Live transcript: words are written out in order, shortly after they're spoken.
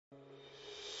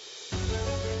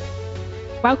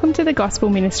Welcome to the Gospel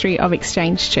Ministry of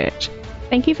Exchange Church.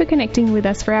 Thank you for connecting with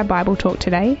us for our Bible talk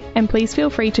today, and please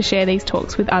feel free to share these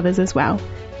talks with others as well.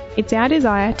 It's our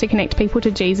desire to connect people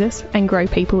to Jesus and grow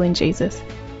people in Jesus.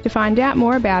 To find out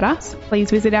more about us,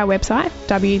 please visit our website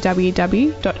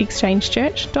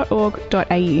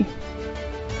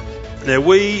www.exchangechurch.org.au. Now,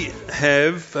 we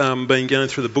have been going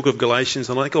through the book of Galatians,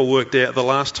 and I think I worked out the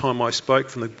last time I spoke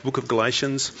from the book of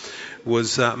Galatians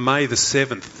was May the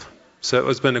 7th. So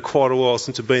it's been quite a while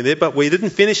since we've been there, but we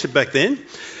didn't finish it back then.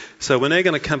 So we're now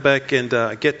going to come back and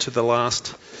get to the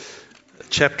last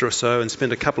chapter or so and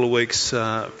spend a couple of weeks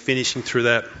finishing through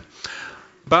that.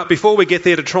 But before we get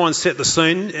there, to try and set the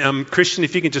scene, Christian,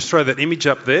 if you can just throw that image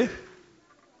up there.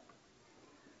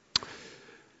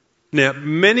 Now,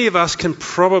 many of us can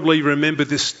probably remember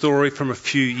this story from a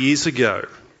few years ago.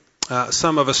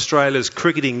 Some of Australia's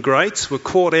cricketing greats were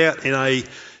caught out in a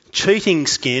cheating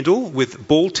scandal with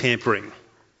ball tampering.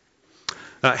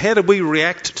 How did we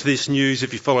react to this news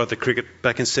if you followed the cricket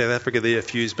back in South Africa there a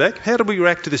few years back? How did we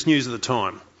react to this news at the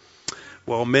time?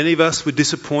 Well, many of us were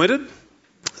disappointed.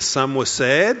 Some were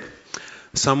sad.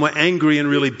 Some were angry and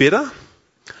really bitter.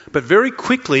 But very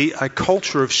quickly, a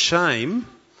culture of shame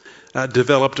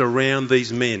developed around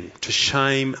these men, to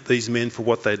shame these men for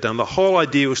what they'd done. The whole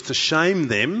idea was to shame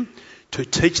them, to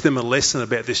teach them a lesson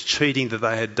about this cheating that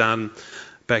they had done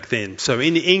back then. So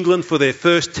in England, for their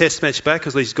first test match back,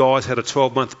 because these guys had a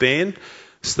 12-month ban,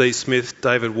 Steve Smith,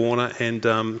 David Warner and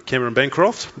Cameron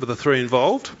Bancroft were the three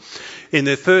involved. In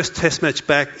their first test match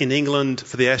back in England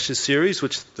for the Ashes series,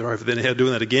 which they're over there now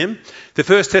doing that again, the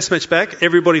first test match back,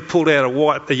 everybody pulled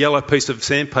out a yellow piece of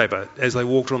sandpaper as they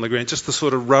walked on the ground, just to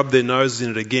sort of rub their noses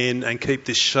in it again and keep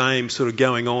this shame sort of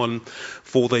going on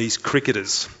for these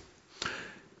cricketers.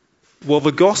 Well,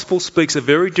 the gospel speaks a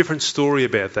very different story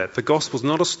about that. The gospel's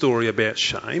not a story about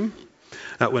shame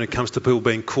when it comes to people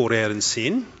being caught out in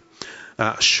sin.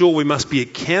 Sure, we must be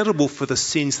accountable for the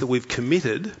sins that we've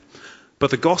committed,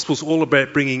 but the gospel's all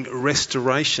about bringing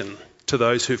restoration to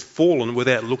those who've fallen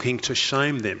without looking to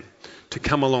shame them, to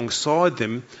come alongside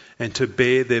them and to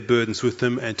bear their burdens with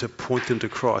them and to point them to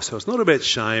Christ. So it's not about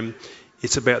shame,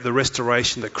 it's about the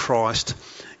restoration that Christ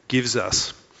gives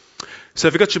us. So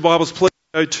if you've got your Bibles, please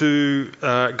go to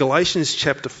Galatians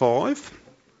chapter 5,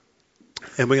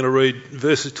 and we're going to read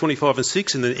verses 25 and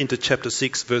 6 and then into chapter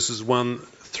 6, verses 1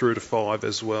 through to 5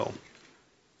 as well.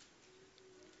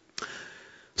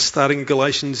 Starting in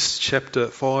Galatians chapter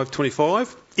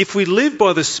 5:25. If we live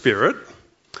by the Spirit,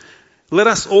 let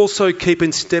us also keep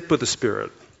in step with the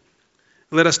Spirit.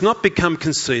 Let us not become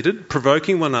conceited,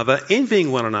 provoking one another,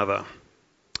 envying one another.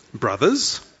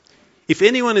 Brothers, if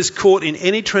anyone is caught in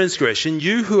any transgression,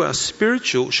 you who are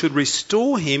spiritual should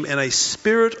restore him in a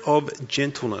spirit of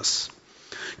gentleness.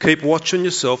 Keep watch on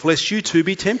yourself, lest you too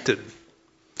be tempted.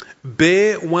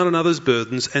 Bear one another's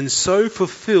burdens and so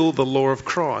fulfill the law of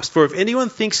Christ. For if anyone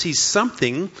thinks he's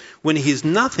something when he is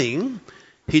nothing,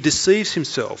 he deceives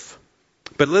himself.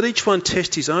 But let each one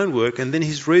test his own work, and then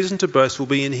his reason to boast will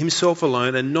be in himself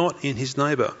alone and not in his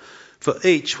neighbour. For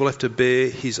each will have to bear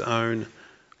his own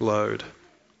load.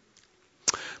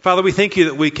 Father, we thank you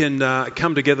that we can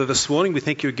come together this morning. We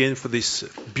thank you again for this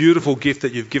beautiful gift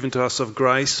that you've given to us of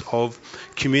grace, of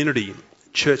community,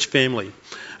 church family.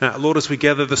 Lord, as we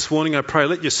gather this morning, I pray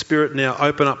let your Spirit now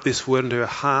open up this word into our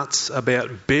hearts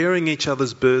about bearing each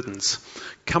other's burdens,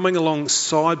 coming along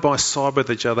side by side with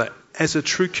each other as a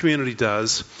true community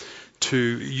does, to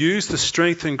use the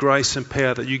strength and grace and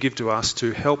power that you give to us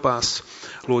to help us,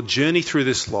 Lord, journey through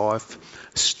this life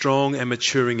strong and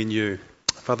maturing in you.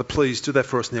 Father, please do that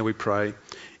for us now, we pray.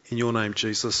 In your name,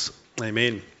 Jesus.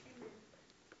 Amen.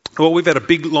 Well, we've had a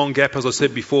big, long gap, as I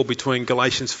said before, between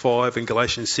Galatians 5 and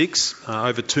Galatians 6,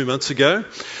 over 2 months ago.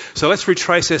 So let's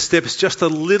retrace our steps just a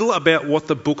little about what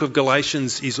the book of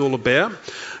Galatians is all about.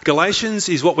 Galatians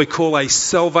is what we call a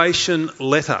salvation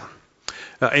letter.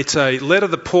 It's a letter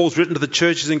that Paul's written to the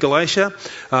churches in Galatia,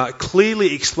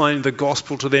 clearly explaining the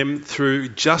gospel to them through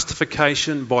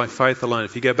justification by faith alone.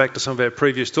 If you go back to some of our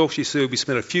previous talks, you see we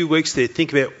spent a few weeks there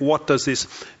thinking about what does this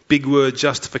big word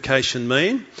justification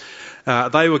mean.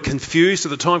 They were confused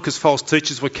at the time because false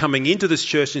teachers were coming into this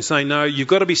church and saying, no, you've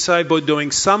got to be saved by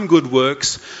doing some good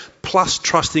works plus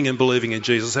trusting and believing in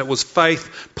Jesus. That was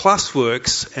faith plus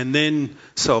works, and then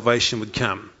salvation would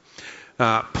come.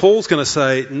 Paul's going to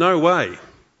say, no way.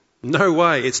 No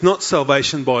way. It's not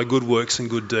salvation by good works and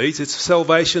good deeds. It's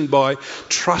salvation by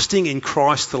trusting in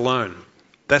Christ alone.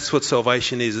 That's what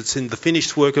salvation is. It's in the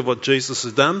finished work of what Jesus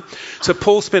has done. So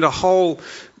Paul spent a whole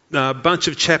bunch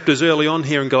of chapters early on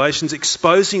here in Galatians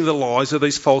exposing the lies of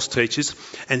these false teachers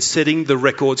and setting the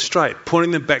record straight,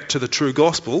 pointing them back to the true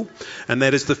gospel, and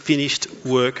that is the finished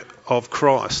work of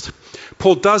Christ.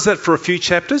 Paul does that for a few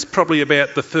chapters, probably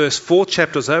about the first 4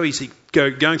 chapters though. He's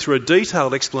going through a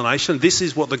detailed explanation. This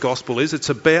is what the gospel is. It's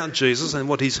about Jesus and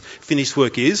what his finished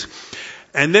work is.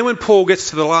 And then when Paul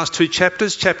gets to the last 2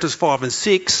 chapters, chapters 5 and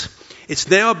 6, it's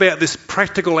now about this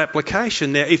practical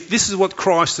application. Now, if this is what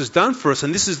Christ has done for us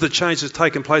and this is the change that's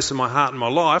taken place in my heart and my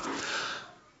life,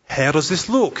 how does this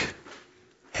look?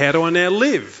 How do I now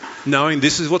live, knowing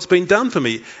this is what's been done for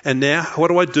me? And now what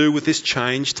do I do with this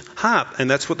changed heart? And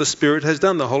that's what the Spirit has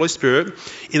done. The Holy Spirit,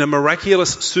 in a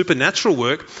miraculous supernatural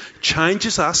work,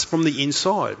 changes us from the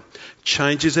inside,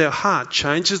 changes our heart,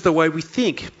 changes the way we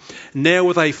think. Now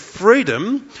with a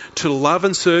freedom to love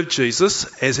and serve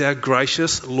Jesus as our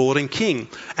gracious Lord and King,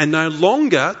 and no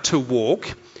longer to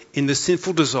walk in the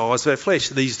sinful desires of our flesh,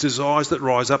 these desires that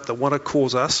rise up that want to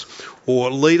cause us or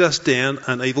lead us down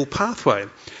an evil pathway.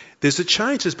 There's a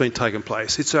change that's been taken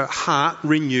place. It's a heart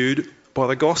renewed by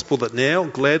the gospel that now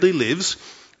gladly lives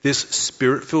this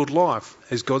Spirit-filled life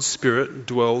as God's Spirit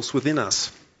dwells within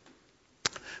us.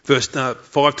 Verse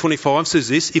 5:25 says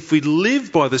this, if we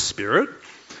live by the Spirit,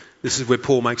 this is where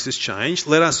Paul makes this change,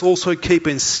 let us also keep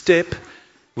in step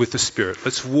with the Spirit.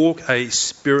 Let's walk a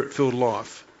Spirit-filled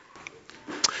life.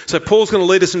 So Paul's going to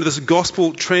lead us into this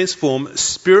gospel-transformed,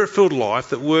 Spirit-filled life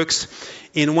that works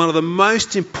in one of the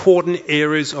most important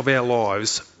areas of our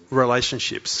lives,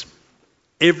 relationships.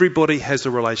 Everybody has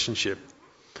a relationship.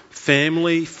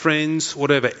 Family, friends,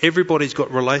 whatever. Everybody's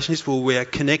got relationships where we are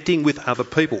connecting with other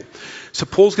people. So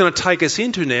Paul's going to take us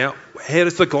into now, how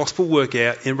does the gospel work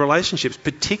out in relationships,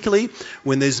 particularly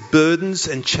when there's burdens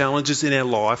and challenges in our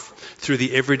life through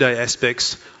the everyday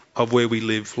aspects of where we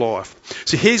live life.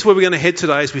 So here's where we're going to head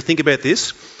today as we think about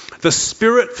this. The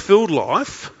Spirit-filled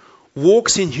life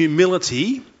walks in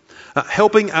humility,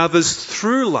 helping others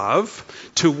through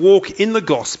love to walk in the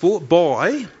gospel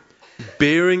by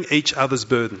bearing each other's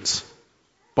burdens.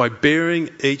 By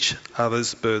bearing each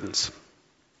other's burdens.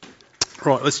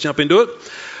 Right, let's jump into it.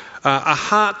 A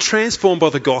heart transformed by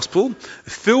the gospel,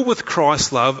 filled with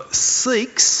Christ's love,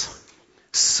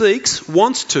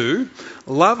 wants to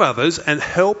love others and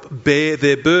help bear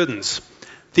their burdens.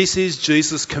 This is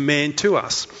Jesus' command to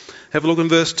us. Have a look in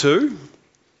verse 2.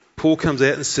 Paul comes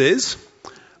out and says,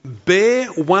 bear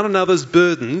one another's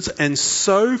burdens and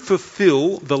so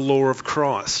fulfill the law of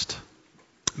Christ.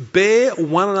 Bear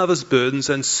one another's burdens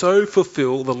and so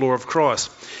fulfill the law of Christ.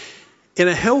 In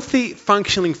a healthy,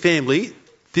 functioning family,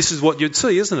 this is what you'd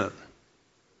see, isn't it?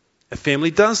 A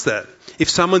family does that. If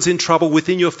someone's in trouble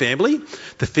within your family,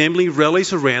 the family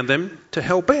rallies around them to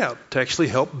help out, to actually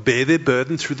help bear their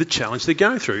burden through the challenge they're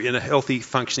going through in a healthy,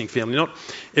 functioning family. Not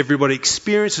everybody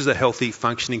experiences a healthy,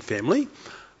 functioning family,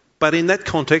 but in that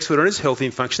context, where it is healthy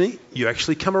and functioning, you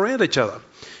actually come around each other.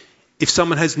 If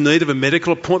someone has need of a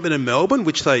medical appointment in Melbourne,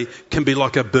 which they can be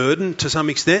like a burden to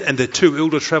some extent, and they're too ill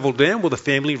to travel down, well, the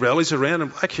family rallies around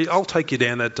and actually, I'll take you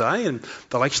down that day, and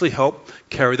they'll actually help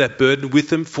carry that burden with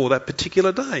them for that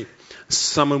particular day.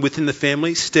 Someone within the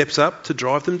family steps up to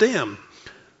drive them down.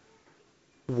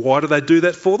 Why do they do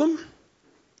that for them?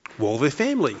 Well, they're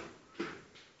family.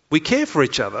 We care for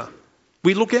each other.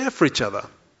 We look out for each other.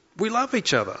 We love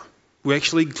each other. We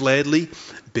actually gladly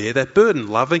bear that burden.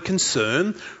 Love and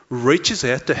concern reaches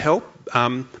out to help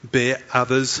bear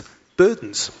others'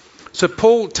 burdens. So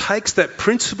Paul takes that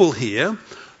principle here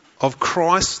of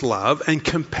Christ's love and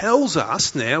compels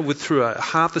us now, through a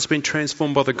heart that's been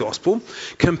transformed by the gospel,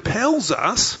 compels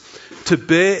us to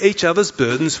bear each other's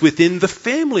burdens within the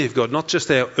family of God, not just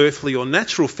our earthly or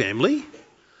natural family,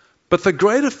 but the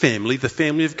greater family, the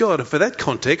family of God. And for that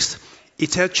context,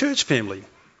 it's our church family.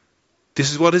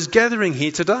 This is what is gathering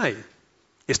here today.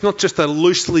 It's not just a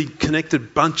loosely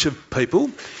connected bunch of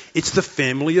people. It's the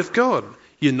family of God,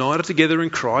 united together in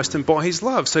Christ and by his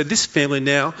love. So this family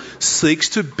now seeks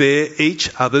to bear each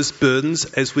other's burdens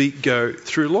as we go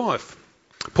through life.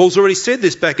 Paul's already said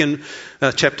this back in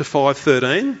chapter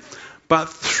 5:13. But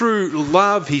through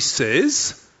love, he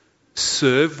says,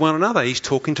 serve one another. He's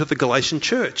talking to the Galatian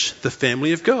church, the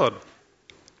family of God.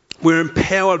 We're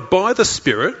empowered by the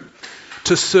Spirit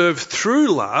to serve through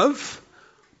love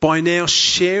by now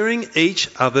sharing each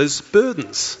other's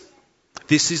burdens.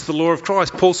 This is the law of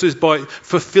Christ. Paul says by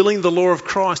fulfilling the law of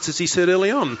Christ, as he said early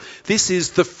on. This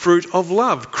is the fruit of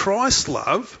love, Christ's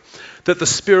love, that the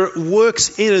Spirit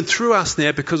works in and through us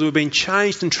now because we've been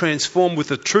changed and transformed with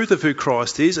the truth of who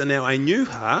Christ is and now a new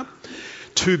heart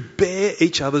to bear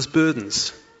each other's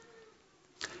burdens.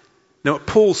 Now what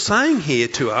Paul's saying here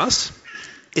to us,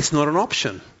 it's not an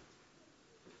option.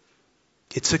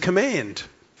 It's a command.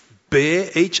 Bear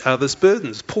each other's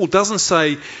burdens. Paul doesn't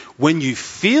say, when you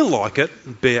feel like it,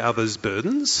 bear others'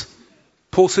 burdens.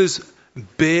 Paul says,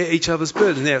 bear each other's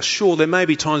burdens. Now, sure, there may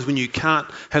be times when you can't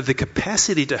have the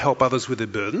capacity to help others with their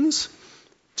burdens.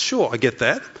 Sure, I get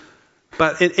that.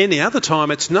 But at any other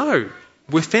time, it's no.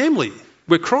 We're family.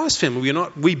 We're Christ's family.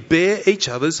 We bear each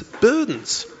other's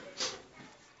burdens.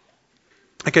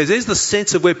 Okay, there's the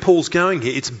sense of where Paul's going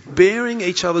here. It's bearing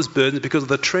each other's burdens because of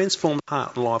the transformed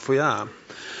heart and life we are.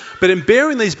 But in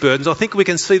bearing these burdens, I think we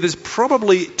can see there's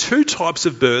probably two types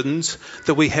of burdens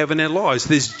that we have in our lives.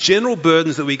 There's general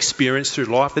burdens that we experience through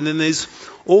life, and then there's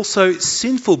also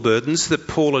sinful burdens that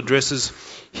Paul addresses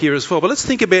here as well. But let's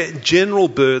think about general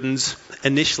burdens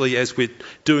initially as we're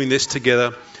doing this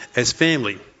together as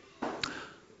family.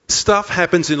 Stuff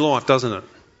happens in life, doesn't it?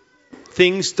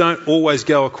 Things don't always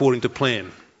go according to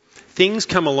plan. Things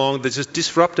come along that just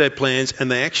disrupt our plans, and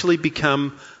they actually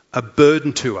become a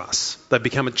burden to us. They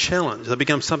become a challenge. They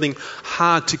become something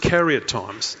hard to carry at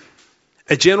times.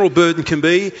 A general burden can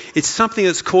be, it's something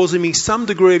that's causing me some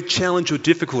degree of challenge or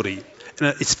difficulty.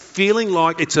 And it's feeling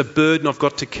like it's a burden I've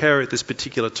got to carry at this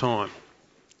particular time.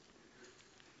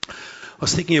 I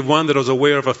was thinking of one that I was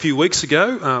aware of a few weeks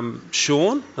ago.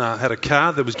 Sean had a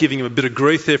car that was giving him a bit of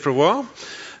grief there for a while.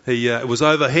 It was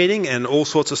overheating and all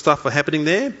sorts of stuff were happening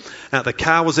there. The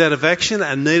car was out of action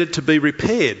and needed to be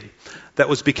repaired. That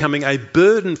was becoming a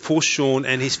burden for Sean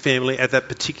and his family at that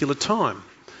particular time.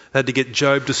 They had to get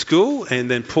Job to school, and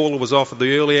then Paula was off at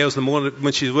the early hours of the morning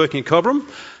when she was working in Cobram,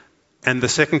 and the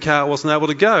second car wasn't able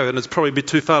to go, and it's probably a bit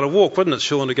too far to walk, wasn't it,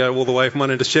 Sean, to go all the way from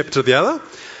one end of Shepparton to the other?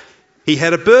 He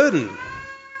had a burden.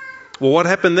 Well, what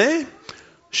happened there?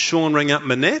 Sean rang up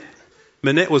Manette.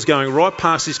 Manette was going right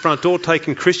past his front door,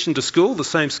 taking Christian to school, the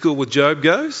same school where Job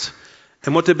goes.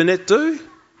 And what did Manette do?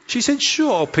 She said,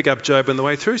 sure, I'll pick up Job on the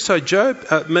way through. So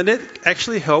Manette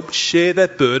actually helped share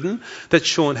that burden that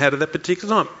Sean had at that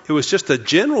particular time. It was just a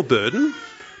general burden,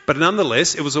 but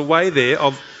nonetheless, it was a way there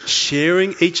of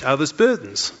sharing each other's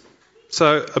burdens.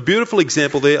 So a beautiful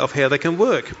example there of how they can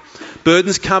work.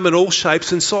 Burdens come in all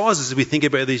shapes and sizes if we think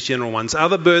about these general ones.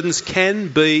 Other burdens can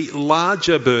be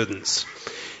larger burdens.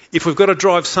 If we've got to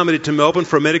drive somebody to Melbourne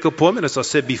for a medical appointment, as I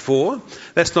said before,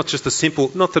 that's not just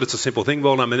not that it's a simple thing,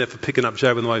 well done Manette for picking up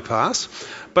Job on the way past,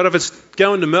 but if it's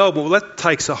going to Melbourne, well, that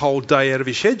takes a whole day out of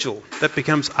your schedule. That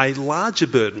becomes a larger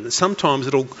burden. Sometimes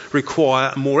it'll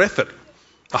require more effort.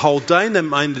 A whole day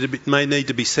may need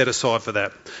to be set aside for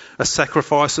that. A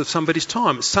sacrifice of somebody's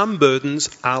time. Some burdens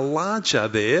are larger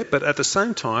there, but at the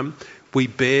same time, we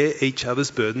bear each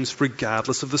other's burdens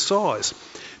regardless of the size.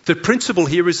 The principle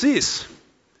here is this.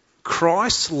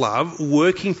 Christ's love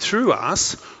working through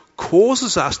us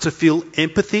causes us to feel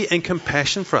empathy and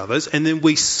compassion for others, and then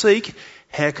we seek,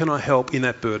 how can I help in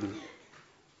that burden?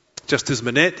 Just as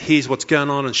Manette hears what's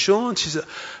going on in Sean, she says,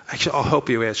 actually, I'll help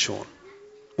you out, Sean.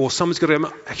 Or someone's got to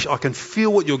go, actually, I can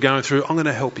feel what you're going through, I'm going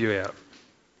to help you out.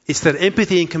 It's that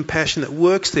empathy and compassion that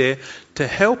works there to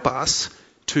help us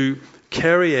to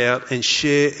carry out and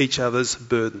share each other's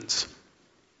burdens.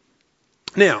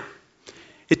 Now,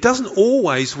 it doesn't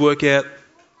always work out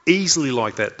easily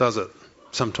like that, does it?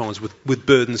 Sometimes with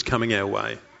burdens coming our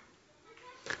way.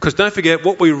 Because don't forget,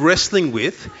 what we're wrestling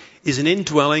with is an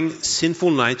indwelling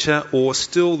sinful nature or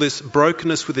still this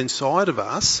brokenness within inside of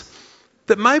us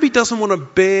that maybe doesn't want to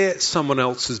bear someone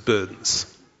else's burdens.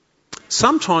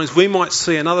 Sometimes we might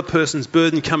see another person's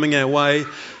burden coming our way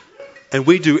and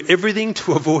we do everything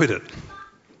to avoid it.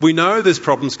 We know there's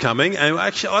problems coming and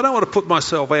actually I don't want to put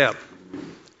myself out.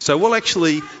 So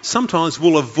sometimes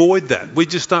we'll avoid that. We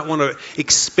just don't want to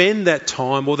expend that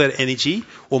time or that energy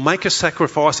or make a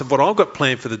sacrifice of what I've got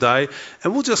planned for the day,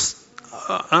 and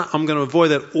I'm going to avoid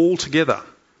that altogether.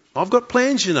 I've got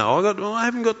plans, I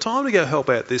haven't got time to go help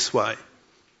out this way.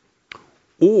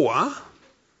 Or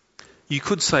you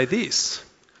could say this,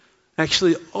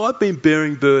 actually, I've been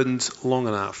bearing burdens long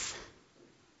enough.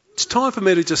 It's time for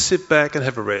me to just sit back and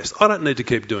have a rest. I don't need to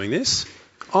keep doing this.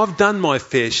 I've done my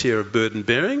fair share of burden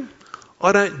bearing.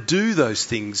 I don't do those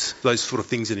sort of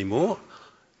things anymore.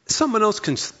 Someone else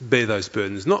can bear those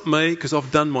burdens, not me, because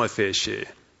I've done my fair share.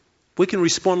 We can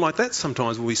respond like that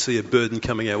sometimes when we see a burden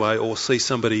coming our way or see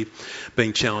somebody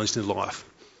being challenged in life.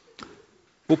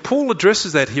 Well, Paul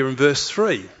addresses that here in verse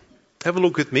 3. Have a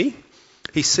look with me.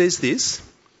 He says this,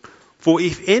 "For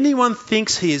if anyone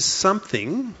thinks he is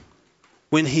something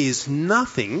when he is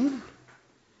nothing,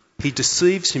 he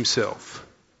deceives himself."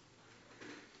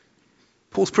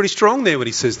 Paul's pretty strong there when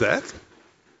he says that.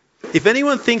 If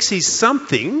anyone thinks he's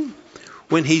something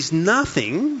when he's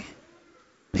nothing,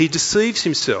 he deceives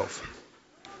himself.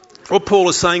 What Paul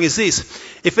is saying is this: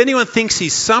 if anyone thinks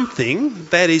he's something,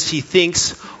 that is, he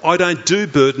thinks, I don't do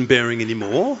burden bearing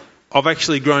anymore, I've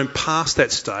actually grown past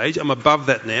that stage, I'm above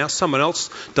that now, someone else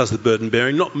does the burden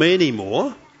bearing, not me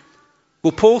anymore.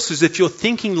 Well, Paul says if you're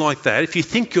thinking like that, if you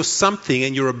think you're something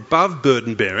and you're above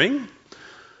burden bearing,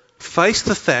 face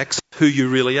the facts of who you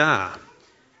really are.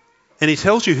 And he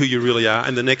tells you who you really are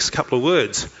in the next couple of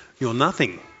words: you're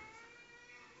nothing.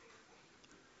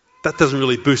 That doesn't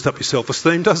really boost up your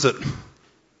self-esteem, does it?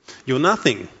 You're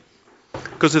nothing.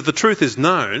 Because if the truth is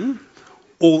known,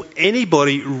 all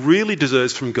anybody really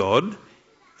deserves from God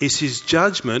is his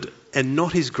judgment and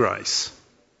not his grace.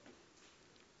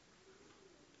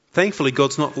 Thankfully,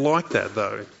 God's not like that,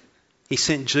 though. He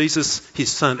sent Jesus, his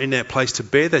son, in our place to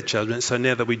bear that judgment, so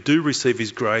now that we do receive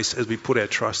his grace as we put our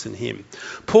trust in him.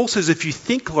 Paul says if you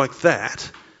think like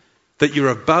that you're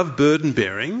above burden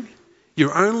bearing,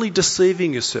 you're only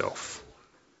deceiving yourself.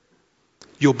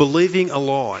 You're believing a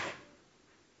lie.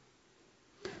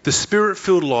 The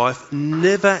Spirit-filled life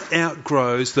never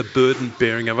outgrows the burden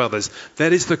bearing of others.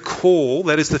 That is the call,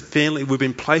 that is the family we've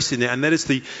been placed in there, and that is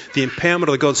the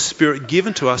empowerment of God's Spirit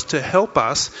given to us to help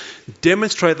us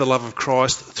demonstrate the love of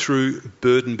Christ through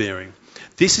burden bearing.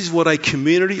 This is what a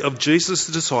community of Jesus'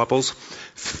 disciples,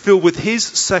 filled with his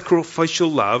sacrificial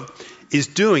love, is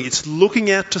doing. It's looking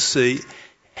out to see,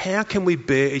 how can we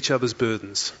bear each other's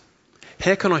burdens?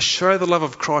 How can I show the love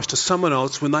of Christ to someone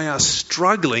else when they are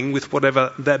struggling with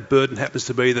whatever that burden happens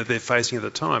to be that they're facing at the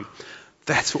time?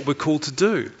 That's what we're called to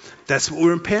do. That's what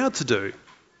we're empowered to do.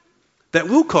 That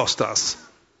will cost us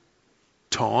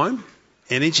time,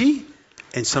 energy,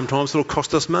 and sometimes it'll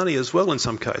cost us money as well in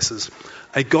some cases.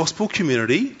 A gospel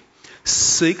community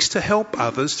seeks to help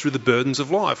others through the burdens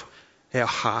of life. Our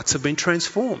hearts have been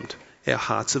transformed. Our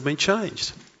hearts have been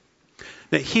changed.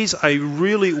 Now, here's a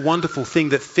really wonderful thing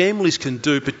that families can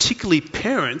do, particularly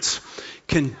parents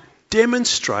can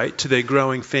demonstrate to their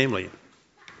growing family.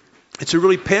 It's a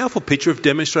really powerful picture of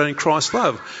demonstrating Christ's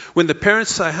love. When the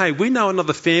parents say, hey, we know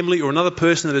another family or another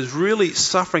person that is really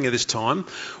suffering at this time,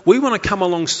 we want to come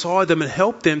alongside them and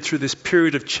help them through this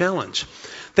period of challenge.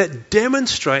 That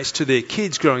demonstrates to their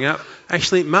kids growing up,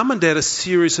 actually, mum and dad are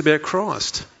serious about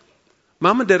Christ.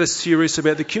 Mum and dad are serious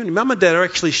about the community. Mum and dad are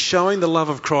actually showing the love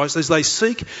of Christ as they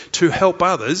seek to help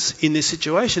others in this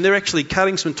situation. They're actually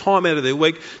cutting some time out of their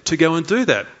week to go and do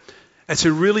that. It's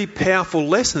a really powerful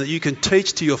lesson that you can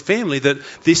teach to your family, that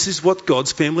this is what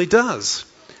God's family does.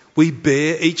 We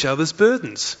bear each other's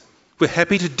burdens. We're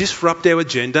happy to disrupt our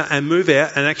agenda and move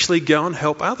out and actually go and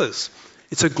help others.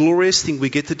 It's a glorious thing we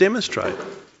get to demonstrate.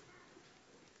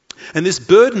 And this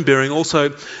burden bearing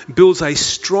also builds a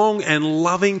strong and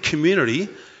loving community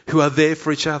who are there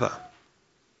for each other.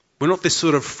 We're not this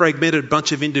sort of fragmented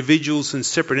bunch of individuals and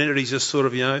separate entities just sort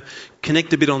of,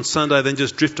 connect a bit on Sunday, then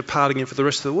just drift apart again for the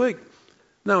rest of the week.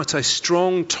 No, it's a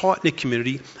strong, tight-knit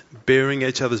community bearing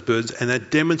each other's burdens, and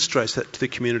that demonstrates that to the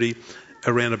community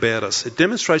around about us. It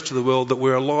demonstrates to the world that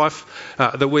we're alive,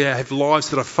 that we have lives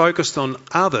that are focused on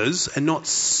others and not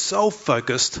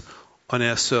self-focused on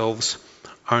ourselves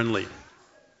only.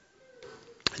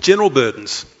 General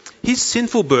burdens. Here's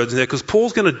sinful burdens there, because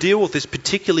Paul's going to deal with this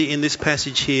particularly in this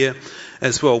passage here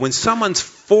as well. When someone's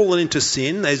fallen into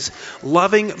sin, as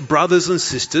loving brothers and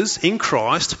sisters in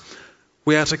Christ,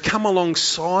 we are to come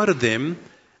alongside of them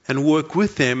and work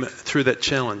with them through that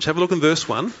challenge. Have a look in verse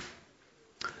 1.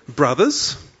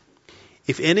 Brothers,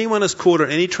 if anyone is caught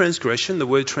in any transgression, the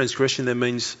word transgression there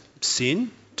means sin,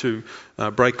 to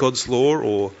break God's law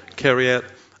or carry out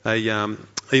a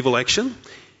evil action.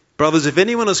 Brothers, if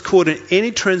anyone is caught in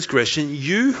any transgression,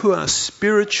 you who are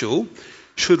spiritual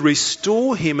should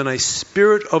restore him in a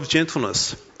spirit of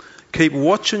gentleness. Keep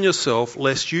watch on yourself,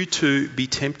 lest you too be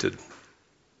tempted.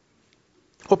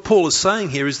 What Paul is saying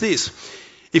here is this: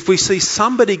 if we see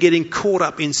somebody getting caught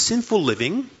up in sinful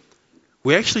living,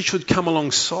 we actually should come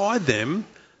alongside them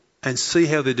and see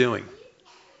how they're doing.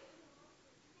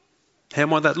 How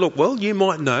might that look? Well, you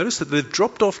might notice that they've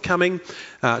dropped off coming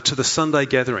to the Sunday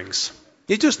gatherings.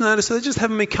 You just notice that they just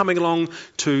haven't been coming along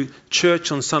to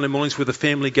church on Sunday mornings where the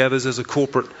family gathers as a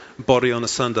corporate body on a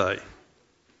Sunday.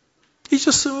 You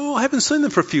just, I haven't seen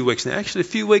them for a few weeks now. Actually, a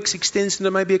few weeks extends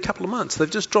into maybe a couple of months.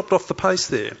 They've just dropped off the pace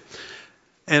there.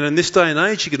 And in this day and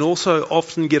age, you can also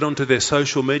often get onto their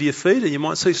social media feed and you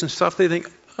might see some stuff there and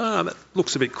think, that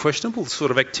looks a bit questionable, the sort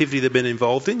of activity they've been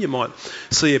involved in. You might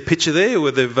see a picture there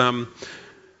where they've got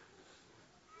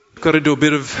into a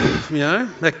bit of,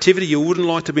 activity you wouldn't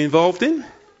like to be involved in.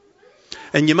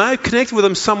 And you may have connected with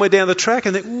them somewhere down the track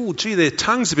and think, oh, gee, their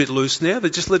tongue's a bit loose now. They're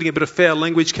just letting a bit of foul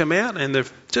language come out and they're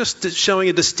just showing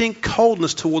a distinct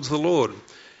coldness towards the Lord.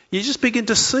 You just begin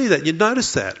to see that. You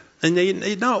notice that. And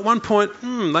you know, at one point,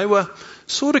 they were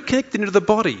sort of connected into the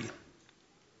body.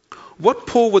 What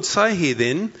Paul would say here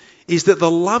then is that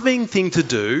the loving thing to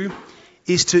do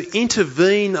is to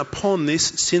intervene upon this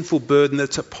sinful burden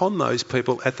that's upon those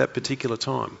people at that particular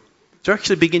time. To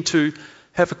actually begin to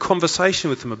have a conversation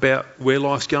with them about where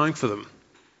life's going for them.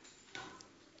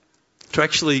 To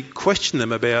actually question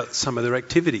them about some of their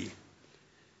activity.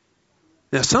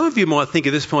 Now, some of you might think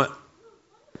at this point,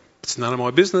 it's none of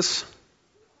my business.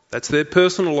 That's their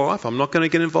personal life. I'm not going to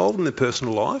get involved in their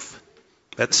personal life.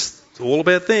 That's all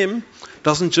about them.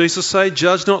 Doesn't Jesus say,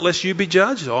 judge not lest you be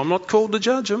judged? I'm not called to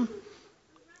judge them.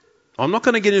 I'm not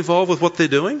going to get involved with what they're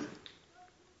doing.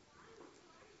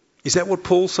 Is that what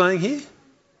Paul's saying here?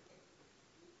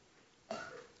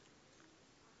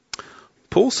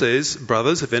 Paul says,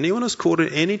 brothers, if anyone is caught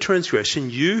in any transgression,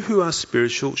 you who are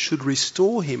spiritual should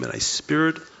restore him in a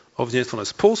spirit of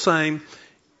gentleness. Paul's saying,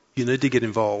 you need to get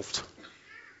involved.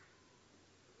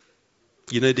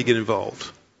 You need to get involved.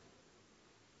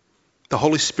 The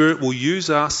Holy Spirit will use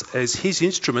us as his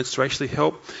instruments to actually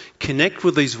help connect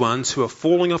with these ones who are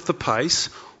falling off the pace,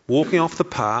 walking off the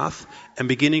path, and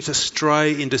beginning to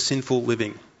stray into sinful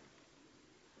living.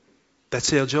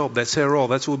 That's our job. That's our role.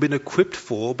 That's what we've been equipped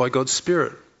for by God's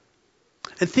Spirit.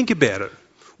 And think about it.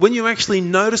 When you actually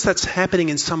notice that's happening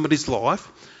in somebody's life,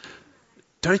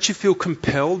 don't you feel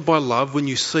compelled by love when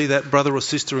you see that brother or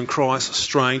sister in Christ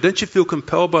straying? Don't you feel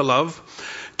compelled by love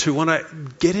to want to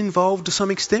get involved to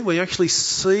some extent where you actually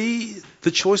see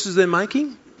the choices they're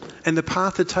making and the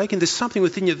path they're taking? There's something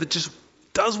within you that just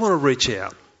does want to reach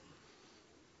out.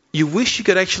 You wish you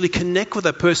could actually connect with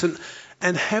that person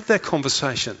and have that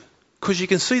conversation because you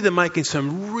can see they're making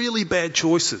some really bad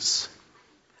choices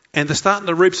and they're starting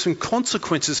to reap some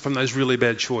consequences from those really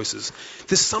bad choices.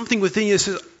 There's something within you that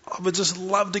says, I would just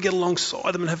love to get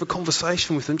alongside them and have a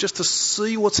conversation with them just to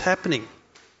see what's happening.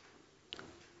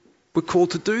 We're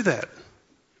called to do that.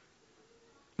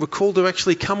 We're called to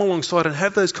actually come alongside and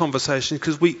have those conversations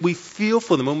because we feel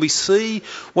for them. When we see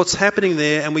what's happening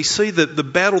there and we see the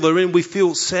battle they're in, we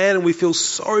feel sad and we feel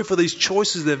sorry for these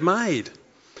choices they've made.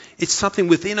 It's something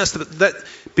within us that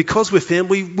because we're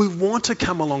family, we want to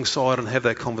come alongside and have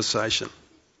that conversation.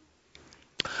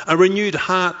 A renewed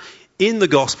heart in the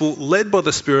gospel, led by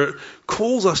the Spirit,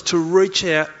 calls us to reach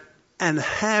out and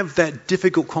have that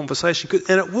difficult conversation.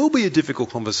 And it will be a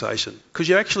difficult conversation because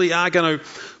you actually are going to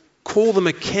call them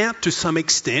account to some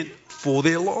extent for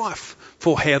their life,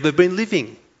 for how they've been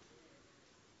living.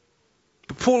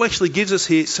 But Paul actually gives us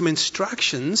here some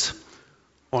instructions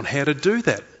on how to do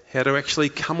that, how to actually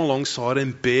come alongside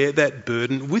and bear that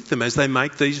burden with them as they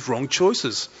make these wrong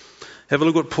choices. Have a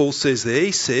look at what Paul says there.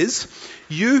 He says,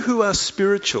 you who are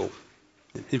spiritual.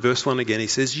 In verse 1 again, he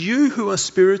says, you who are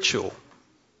spiritual.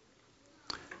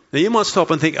 Now you might stop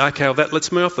and think, okay, well, that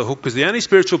lets me off the hook because the only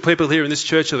spiritual people here in this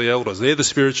church are the elders. They're the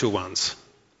spiritual ones.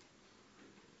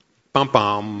 Bum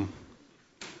bum.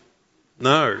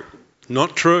 No,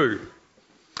 not true.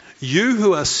 You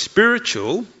who are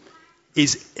spiritual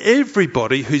is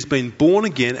everybody who's been born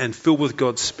again and filled with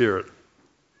God's Spirit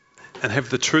and have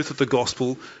the truth of the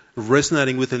gospel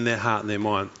resonating within their heart and their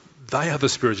mind. They are the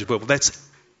spiritual people. That's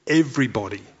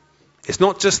everybody. It's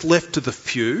not just left to the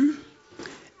few.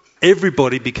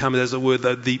 Everybody becomes, as it were,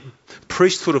 the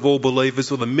priesthood of all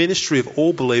believers or the ministry of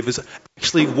all believers,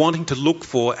 actually wanting to look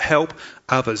for help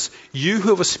others. You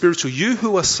who are spiritual, you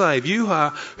who are saved, you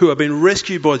who have been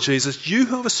rescued by Jesus, you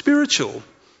who are spiritual.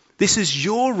 This is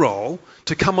your role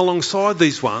to come alongside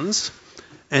these ones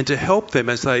and to help them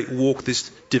as they walk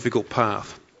this difficult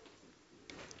path.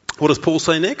 What does Paul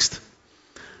say next?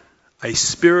 A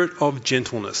spirit of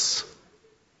gentleness.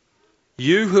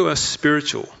 You who are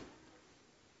spiritual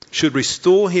should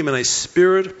restore him in a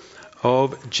spirit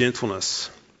of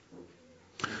gentleness.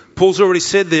 Paul's already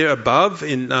said there above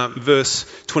in verse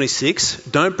 26,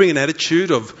 don't bring an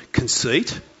attitude of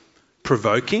conceit,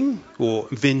 provoking or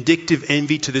vindictive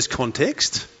envy to this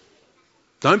context.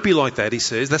 Don't be like that, he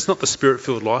says. That's not the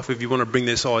spirit-filled life if you want to bring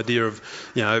this idea of,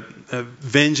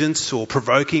 vengeance or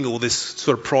provoking or this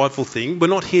sort of prideful thing. We're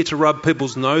not here to rub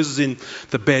people's noses in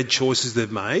the bad choices they've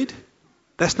made.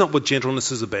 That's not what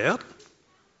gentleness is about.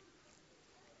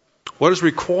 What is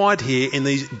required here in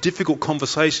these difficult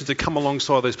conversations to come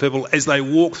alongside those people as they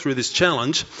walk through this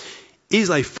challenge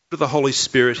is a fruit of the Holy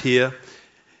Spirit here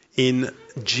in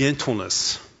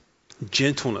gentleness.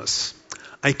 Gentleness.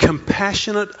 A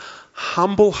compassionate,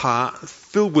 humble heart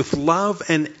filled with love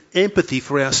and empathy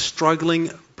for our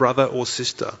struggling brother or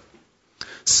sister.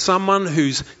 Someone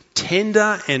who's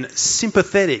tender and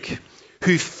sympathetic,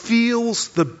 who feels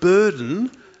the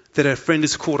burden that our friend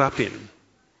is caught up in.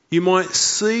 You might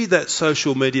see that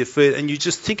social media feed and you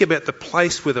just think about the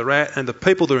place where they're at and the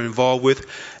people they're involved with,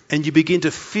 and you begin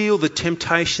to feel the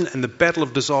temptation and the battle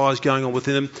of desires going on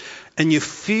within them, and you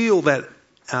feel that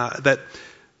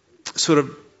sort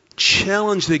of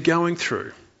challenge they're going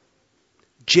through.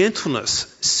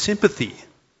 Gentleness, sympathy,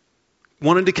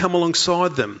 wanting to come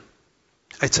alongside them.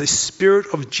 It's a spirit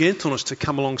of gentleness to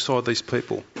come alongside these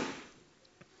people.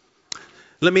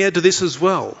 Let me add to this as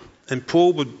well, and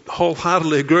Paul would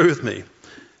wholeheartedly agree with me.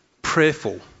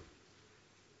 Prayerful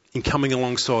in coming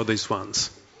alongside these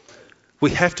ones.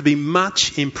 We have to be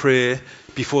much in prayer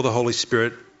before the Holy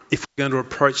Spirit if we're going to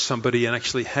approach somebody and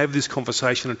actually have this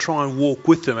conversation and try and walk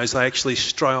with them as they actually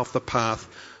stray off the path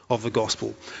of the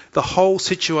gospel. The whole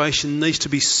situation needs to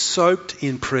be soaked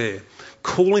in prayer,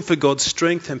 calling for God's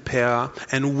strength and power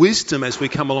and wisdom as we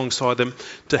come alongside them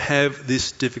to have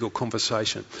this difficult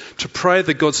conversation. To pray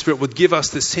that God's Spirit would give us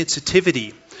the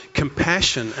sensitivity,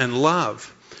 compassion and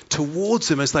love towards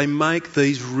them as they make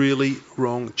these really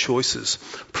wrong choices.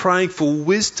 Praying for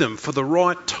wisdom, for the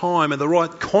right time and the right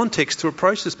context to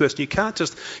approach this person. You can't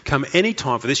just come any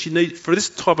time for this. You need, for this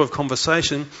type of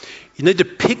conversation, you need to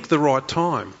pick the right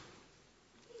time.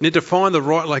 You need to find the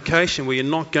right location where you're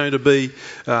not going to be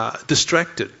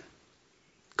distracted.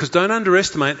 Because don't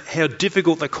underestimate how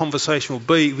difficult that conversation will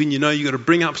be when you know you've got to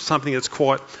bring up something that's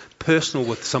quite personal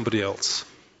with somebody else.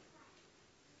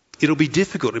 It'll be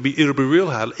difficult. It'll be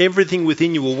real hard. Everything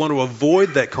within you will want to avoid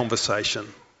that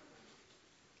conversation.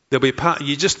 There'll be a part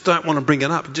you just don't want to bring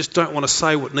it up. You just don't want to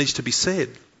say what needs to be said.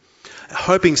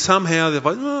 Hoping somehow they're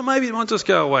like, oh, maybe it might just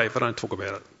go away if I don't talk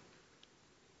about it.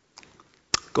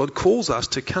 God calls us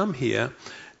to come here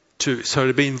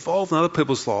to be involved in other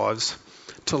people's lives,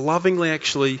 to lovingly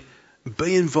actually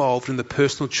be involved in the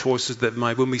personal choices they've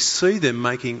made when we see them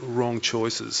making wrong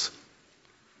choices.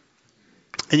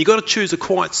 And you've got to choose a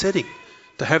quiet setting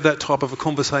to have that type of a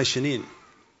conversation in.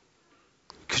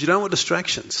 Because you don't want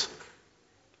distractions.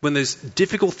 When there's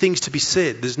difficult things to be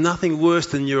said, there's nothing worse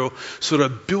than you're sort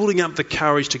of building up the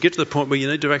courage to get to the point where you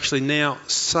need to actually now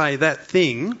say that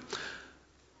thing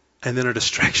and then a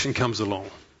distraction comes along.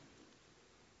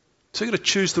 So you've got to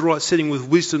choose the right setting with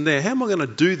wisdom there. How am I going to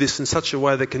do this in such a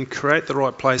way that can create the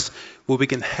right place where we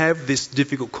can have this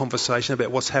difficult conversation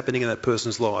about what's happening in that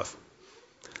person's life?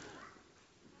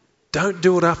 Don't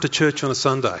do it after church on a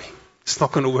Sunday. It's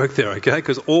not going to work there, okay?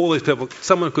 Because all these people,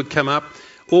 someone could come up,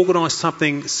 organise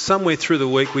something somewhere through the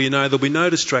week where you know there'll be no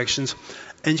distractions,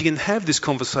 and you can have this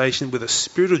conversation with a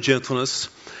spirit of gentleness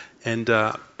and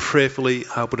prayerfully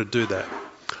able to do that.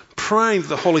 Praying that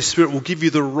the Holy Spirit will give you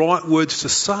the right words to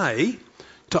say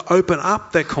to open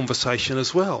up that conversation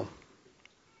as well.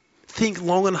 Think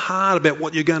long and hard about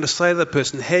what you're going to say to that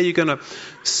person, how you're going to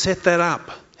set that up,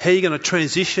 how you're going to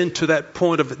transition to that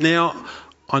point of, now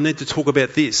I need to talk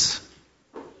about this.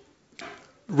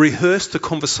 Rehearse the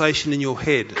conversation in your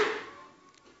head.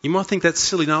 You might think that's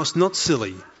silly. No, it's not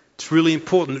silly. It's really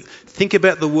important. Think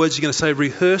about the words you're going to say.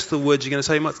 Rehearse the words you're going to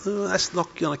say. You might, that's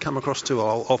not going to come across too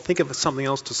well. I'll think of something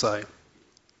else to say.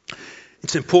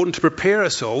 It's important to prepare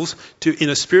ourselves in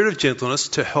a spirit of gentleness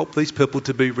to help these people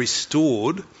to be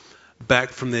restored back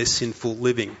from their sinful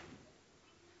living.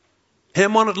 How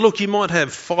might it look? You might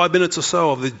have 5 minutes or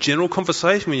so of the general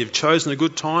conversation when you've chosen a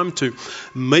good time to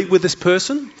meet with this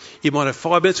person. You might have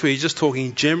 5 minutes where you're just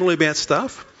talking generally about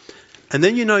stuff. And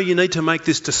then you know you need to make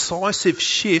this decisive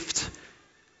shift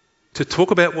to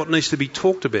talk about what needs to be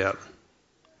talked about,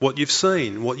 what you've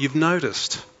seen, what you've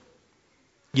noticed.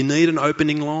 You need an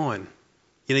opening line.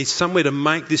 You need somewhere to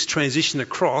make this transition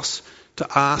across to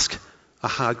ask a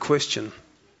hard question.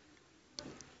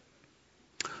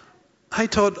 Hey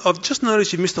Todd, I've just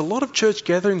noticed you've missed a lot of church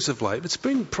gatherings of late. It's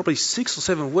been probably 6 or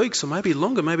 7 weeks or maybe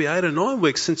longer, maybe 8 or 9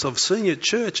 weeks since I've seen you at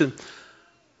church. And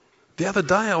the other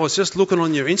day I was just looking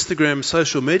on your Instagram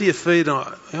social media feed and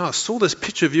I saw this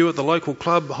picture of you at the local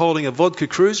club holding a vodka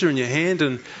cruiser in your hand,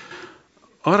 and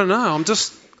I don't know,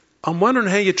 I'm wondering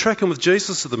how you're tracking with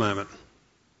Jesus at the moment.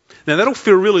 Now that'll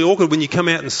feel really awkward when you come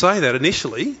out and say that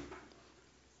initially,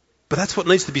 but that's what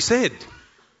needs to be said.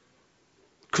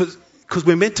 Because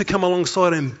we're meant to come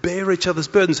alongside and bear each other's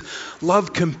burdens.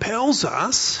 Love compels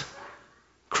us,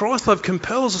 Christ's love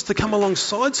compels us to come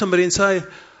alongside somebody and say,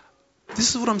 this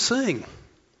is what I'm seeing.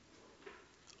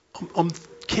 I'm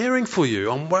caring for you.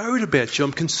 I'm worried about you.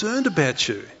 I'm concerned about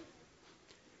you.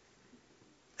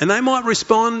 And they might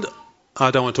respond,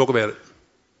 I don't want to talk about it.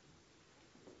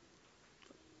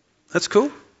 That's cool.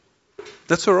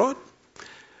 That's all right.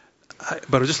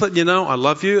 But I'm just letting you know I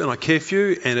love you and I care for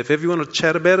you, and if everyone want to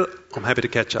chat about it, I'm happy to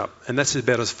catch up. And that's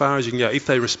about as far as you can go if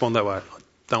they respond that way. I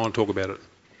don't want to talk about it.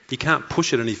 You can't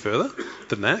push it any further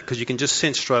than that because you can just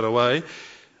sense straight away,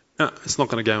 no, it's not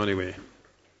going to go anywhere.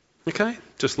 Okay,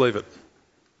 just leave it.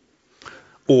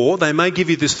 Or they may give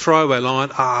you this throwaway line,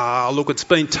 look, it's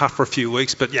been tough for a few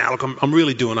weeks, but yeah, look, I'm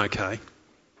really doing okay.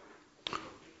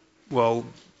 Well,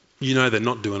 you know they're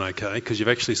not doing okay because you've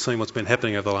actually seen what's been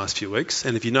happening over the last few weeks.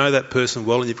 And if you know that person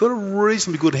well and you've got a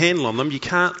reasonably good handle on them, you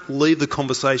can't leave the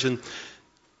conversation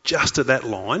just at that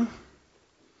line.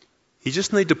 You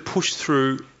just need to push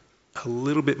through a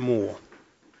little bit more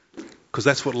because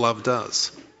that's what love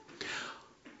does.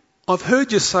 I've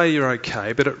heard you say you're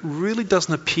okay, but it really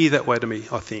doesn't appear that way to me,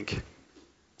 I think.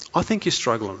 I think you're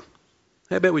struggling.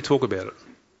 How about we talk about it?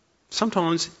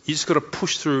 Sometimes you just got to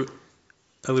push through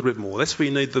a little bit more. That's where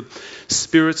you need the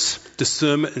Spirit's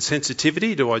discernment and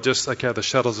sensitivity. Do I just, the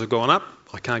shuttles have gone up,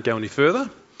 I can't go any further?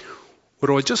 Or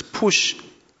do I just push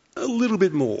a little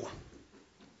bit more?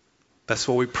 That's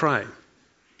why we pray.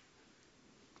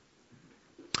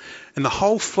 And the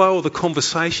whole flow of the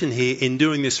conversation here in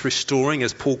doing this restoring,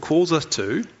 as Paul calls us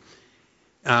to,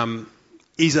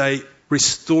 is a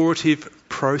restorative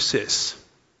process,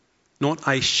 not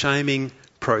a shaming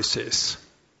process.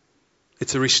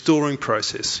 It's a restoring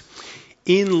process.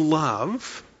 In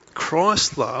love,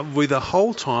 Christ's love, we the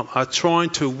whole time are trying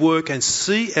to work and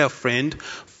see our friend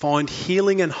find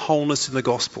healing and wholeness in the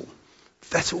gospel.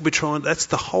 That's what we're trying. That's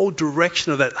the whole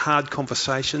direction of that hard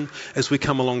conversation as we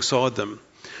come alongside them.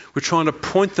 We're trying to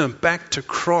point them back to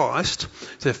Christ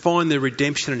to find their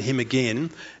redemption in Him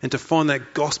again and to find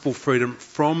that gospel freedom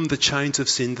from the chains of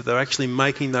sin that they're actually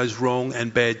making those wrong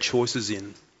and bad choices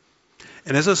in.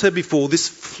 And as I said before, this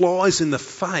flies in the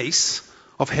face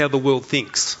of how the world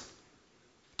thinks.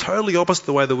 Totally opposite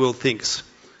the way the world thinks.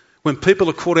 When people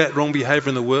are caught out wrong behaviour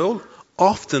in the world,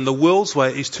 often the world's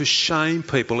way is to shame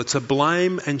people. It's a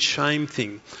blame and shame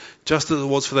thing, just as it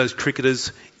was for those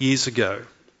cricketers years ago.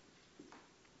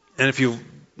 And if you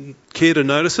care to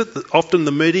notice it, often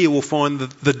the media will find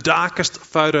the darkest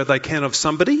photo they can of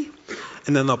somebody,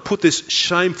 and then they'll put this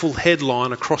shameful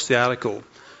headline across the article.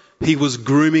 He was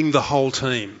grooming the whole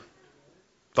team.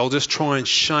 They'll just try and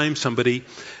shame somebody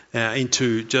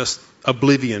into just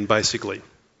oblivion, basically.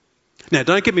 Now,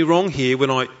 don't get me wrong here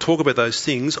when I talk about those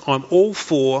things. I'm all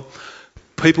for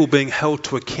people being held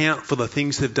to account for the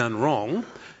things they've done wrong,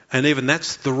 and even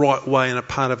that's the right way and a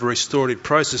part of a restorative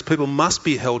process. People must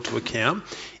be held to account.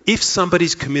 If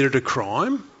somebody's committed a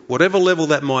crime, whatever level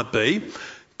that might be,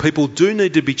 people do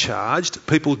need to be charged,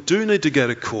 people do need to go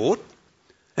to court,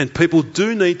 and people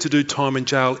do need to do time in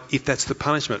jail if that's the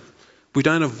punishment. We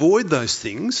don't avoid those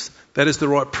things. That is the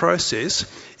right process.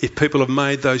 If people have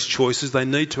made those choices, they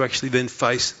need to actually then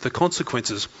face the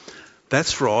consequences.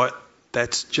 That's right.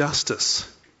 That's justice.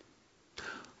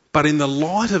 But in the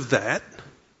light of that,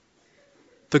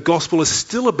 the gospel is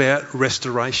still about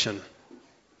restoration.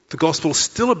 The gospel is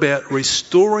still about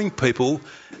restoring people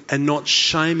and not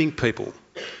shaming people.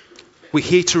 We're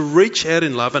here to reach out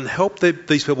in love and help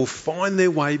these people find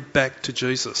their way back to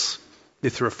Jesus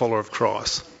if they're a follower of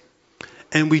Christ.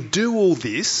 And we do all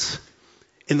this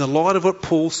in the light of what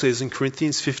Paul says in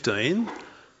Corinthians 15,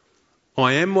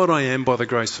 I am what I am by the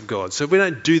grace of God. So we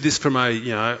don't do this from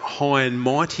a high and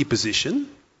mighty position.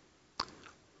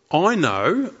 I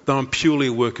know that I'm purely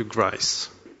a work of grace.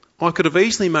 I could have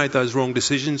easily made those wrong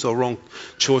decisions or wrong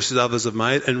choices others have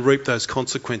made and reaped those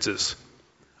consequences.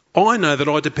 I know that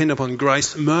I depend upon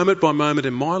grace moment by moment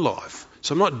in my life.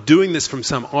 So I'm not doing this from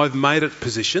some I've made it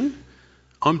position.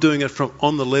 I'm doing it from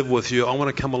on the level with you. I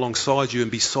want to come alongside you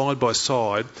and be side by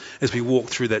side as we walk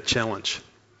through that challenge.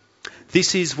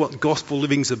 This is what gospel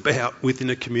living's about within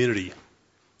a community.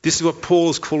 This is what Paul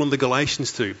is calling the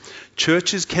Galatians to.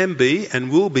 Churches can be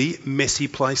and will be messy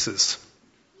places.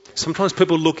 Sometimes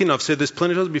people look in, I've said this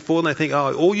plenty of times before, and they think,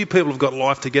 all you people have got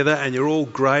life together and you're all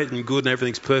great and good and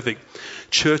everything's perfect.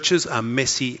 Churches are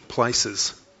messy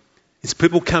places. It's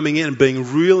people coming in and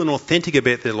being real and authentic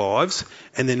about their lives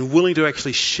and then willing to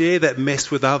actually share that mess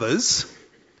with others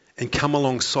and come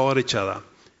alongside each other.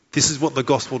 This is what the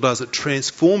gospel does. It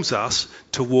transforms us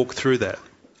to walk through that.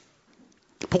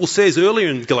 Paul says earlier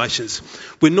in Galatians,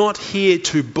 we're not here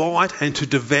to bite and to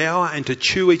devour and to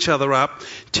chew each other up,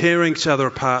 tearing each other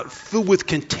apart, filled with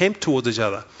contempt towards each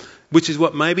other, which is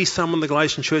what maybe some in the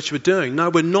Galatian church were doing.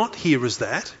 No, we're not here as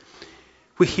that.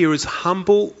 We're here as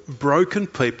humble, broken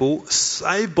people,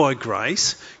 saved by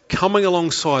grace, coming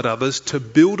alongside others to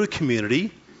build a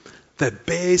community that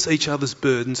bears each other's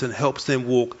burdens and helps them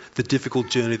walk the difficult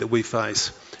journey that we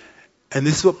face. And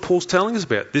this is what Paul's telling us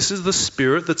about. This is the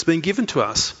Spirit that's been given to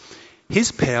us.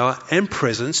 His power and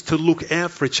presence to look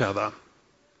out for each other.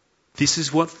 This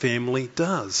is what family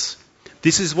does.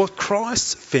 This is what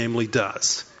Christ's family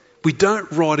does. We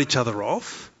don't write each other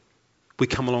off. We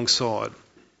come alongside.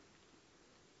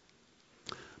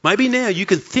 Maybe now you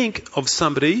can think of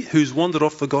somebody who's wandered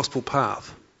off the gospel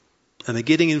path and they're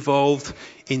getting involved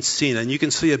in sin, and you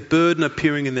can see a burden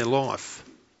appearing in their life.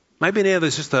 Maybe now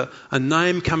there's just a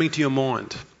name coming to your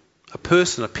mind, a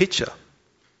person, a picture.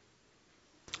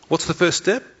 What's the first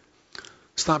step?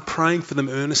 Start praying for them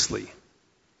earnestly.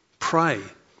 Pray.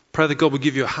 Pray that God will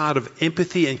give you a heart of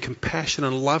empathy and compassion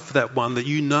and love for that one that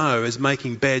you know is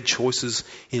making bad choices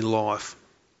in life.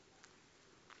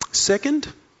 Second,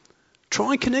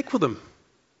 try and connect with them.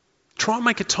 Try and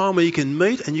make a time where you can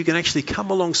meet and you can actually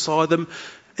come alongside them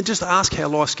and just ask how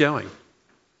life's going.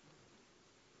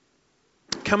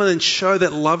 Come in and show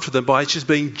that love to them by just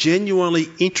being genuinely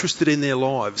interested in their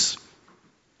lives.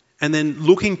 And then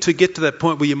looking to get to that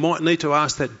point where you might need to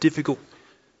ask that difficult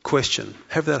question.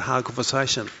 Have that hard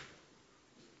conversation.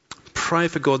 Pray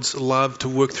for God's love to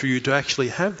work through you to actually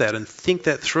have that and think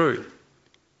that through.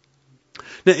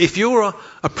 Now, if you're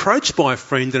approached by a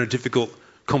friend in a difficult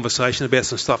conversation about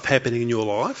some stuff happening in your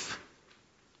life,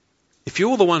 if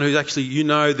you're the one who actually, you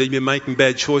know that you're making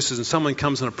bad choices and someone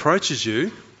comes and approaches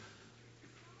you,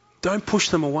 don't push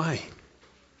them away.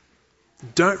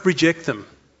 Don't reject them.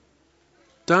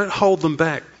 Don't hold them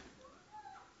back.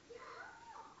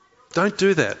 Don't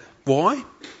do that. Why?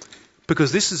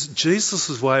 Because this is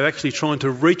Jesus' way of actually trying to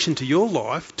reach into your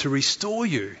life to restore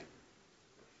you.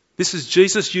 This is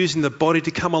Jesus using the body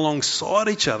to come alongside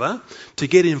each other, to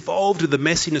get involved in the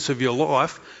messiness of your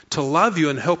life, to love you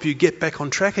and help you get back on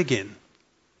track again.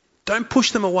 Don't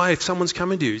push them away if someone's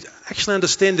coming to you. Actually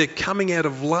understand they're coming out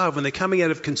of love and they're coming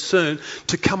out of concern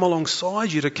to come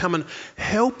alongside you, to come and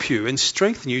help you and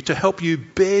strengthen you, to help you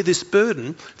bear this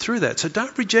burden through that. So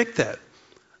don't reject that.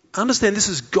 Understand this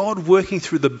is God working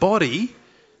through the body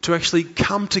to actually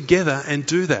come together and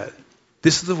do that.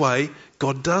 This is the way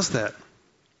God does that.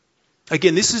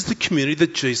 Again, this is the community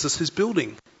that Jesus is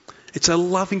building. It's a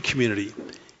loving community.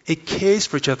 It cares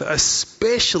for each other,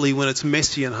 especially when it's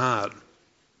messy and hard.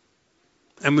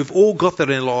 And we've all got that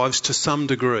in our lives to some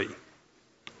degree.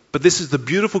 But this is the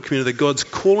beautiful community that God's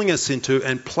calling us into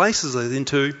and places us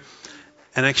into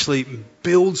and actually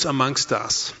builds amongst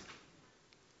us.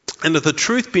 And if the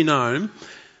truth be known,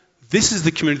 this is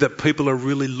the community that people are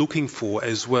really looking for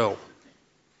as well,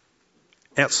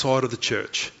 outside of the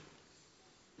church.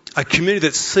 A community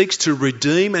that seeks to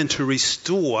redeem and to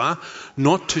restore,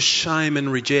 not to shame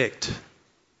and reject.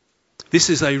 This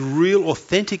is a real,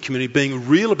 authentic community, being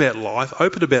real about life,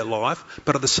 open about life,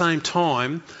 but at the same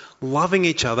time, loving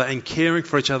each other and caring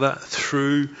for each other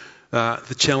through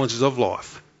the challenges of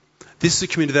life. This is a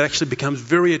community that actually becomes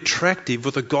very attractive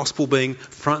with the gospel being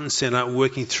front and centre,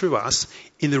 working through us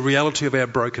in the reality of our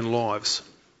broken lives.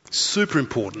 Super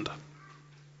important.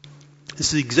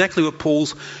 This is exactly what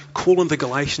Paul's calling the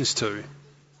Galatians to.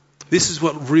 This is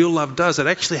what real love does. It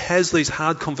actually has these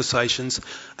hard conversations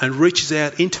and reaches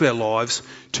out into our lives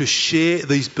to share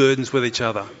these burdens with each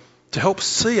other, to help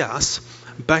see us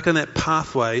back on that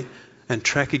pathway and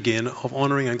track again of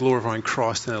honouring and glorifying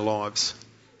Christ in our lives.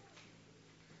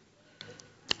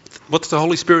 What does the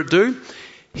Holy Spirit do?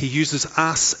 He uses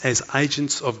us as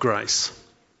agents of grace.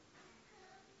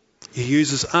 He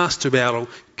uses us to be able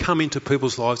to come into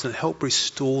people's lives and help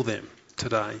restore them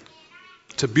today.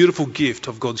 It's a beautiful gift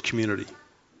of God's community.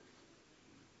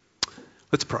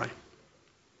 Let's pray.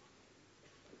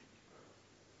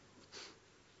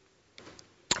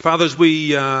 Father, as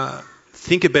we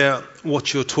think about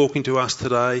what you're talking to us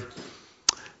today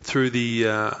through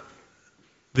the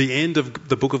end of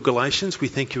the book of Galatians, we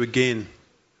thank you again,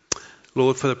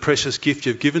 Lord, for the precious gift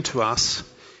you've given to us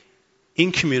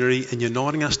in community and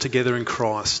uniting us together in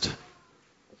Christ.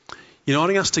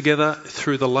 Uniting us together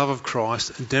through the love of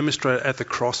Christ and demonstrated at the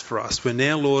cross for us. Where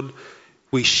now, Lord,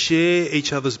 we share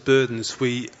each other's burdens.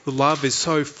 Love is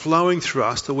so flowing through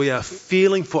us that we are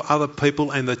feeling for other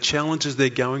people and the challenges they're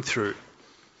going through,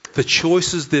 the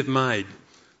choices they've made,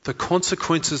 the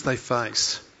consequences they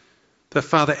face. That,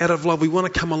 Father, out of love, we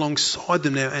want to come alongside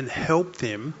them now and help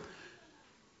them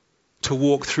to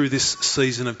walk through this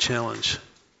season of challenge.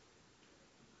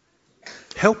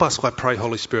 Help us, I pray,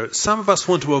 Holy Spirit. Some of us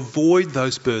want to avoid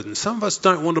those burdens. Some of us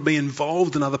don't want to be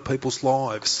involved in other people's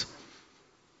lives.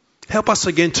 Help us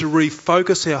again to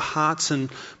refocus our hearts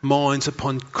and minds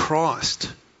upon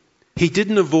Christ. He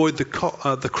didn't avoid the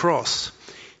cross.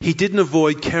 He didn't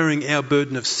avoid carrying our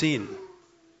burden of sin.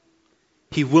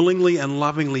 He willingly and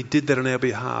lovingly did that on our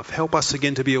behalf. Help us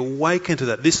again to be awakened to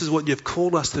that. This is what you've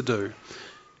called us to do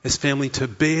as family, to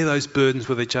bear those burdens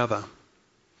with each other.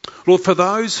 Lord, for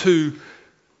those who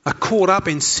are caught up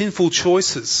in sinful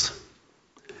choices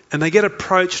and they get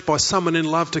approached by someone in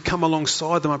love to come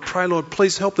alongside them, I pray, Lord,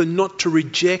 please help them not to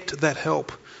reject that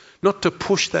help, not to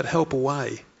push that help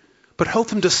away, but help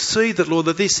them to see that, Lord,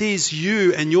 that this is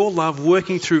you and your love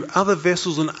working through other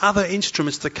vessels and other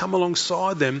instruments to come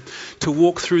alongside them to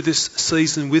walk through this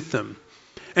season with them.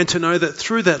 And to know that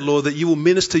through that, Lord, that you will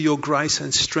minister your grace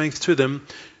and strength to them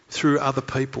through other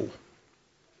people.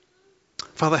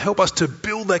 Father, help us to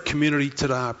build that community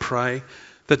today, I pray,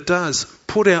 that does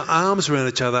put our arms around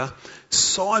each other,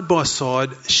 side by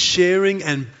side, sharing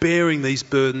and bearing these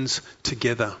burdens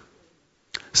together.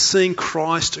 Seeing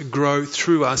Christ grow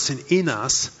through us and in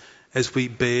us as we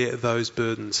bear those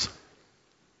burdens.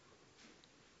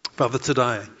 Father,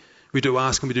 today we do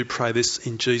ask and we do pray this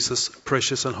in Jesus'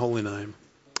 precious and holy name.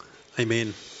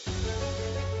 Amen.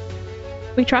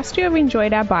 We trust you have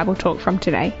enjoyed our Bible talk from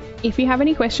today. If you have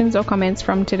any questions or comments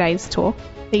from today's talk,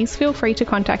 please feel free to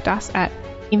contact us at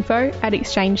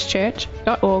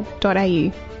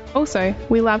info@exchangechurch.org.au. Also,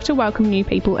 we love to welcome new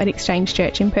people at Exchange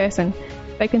Church in person,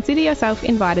 so consider yourself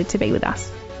invited to be with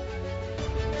us.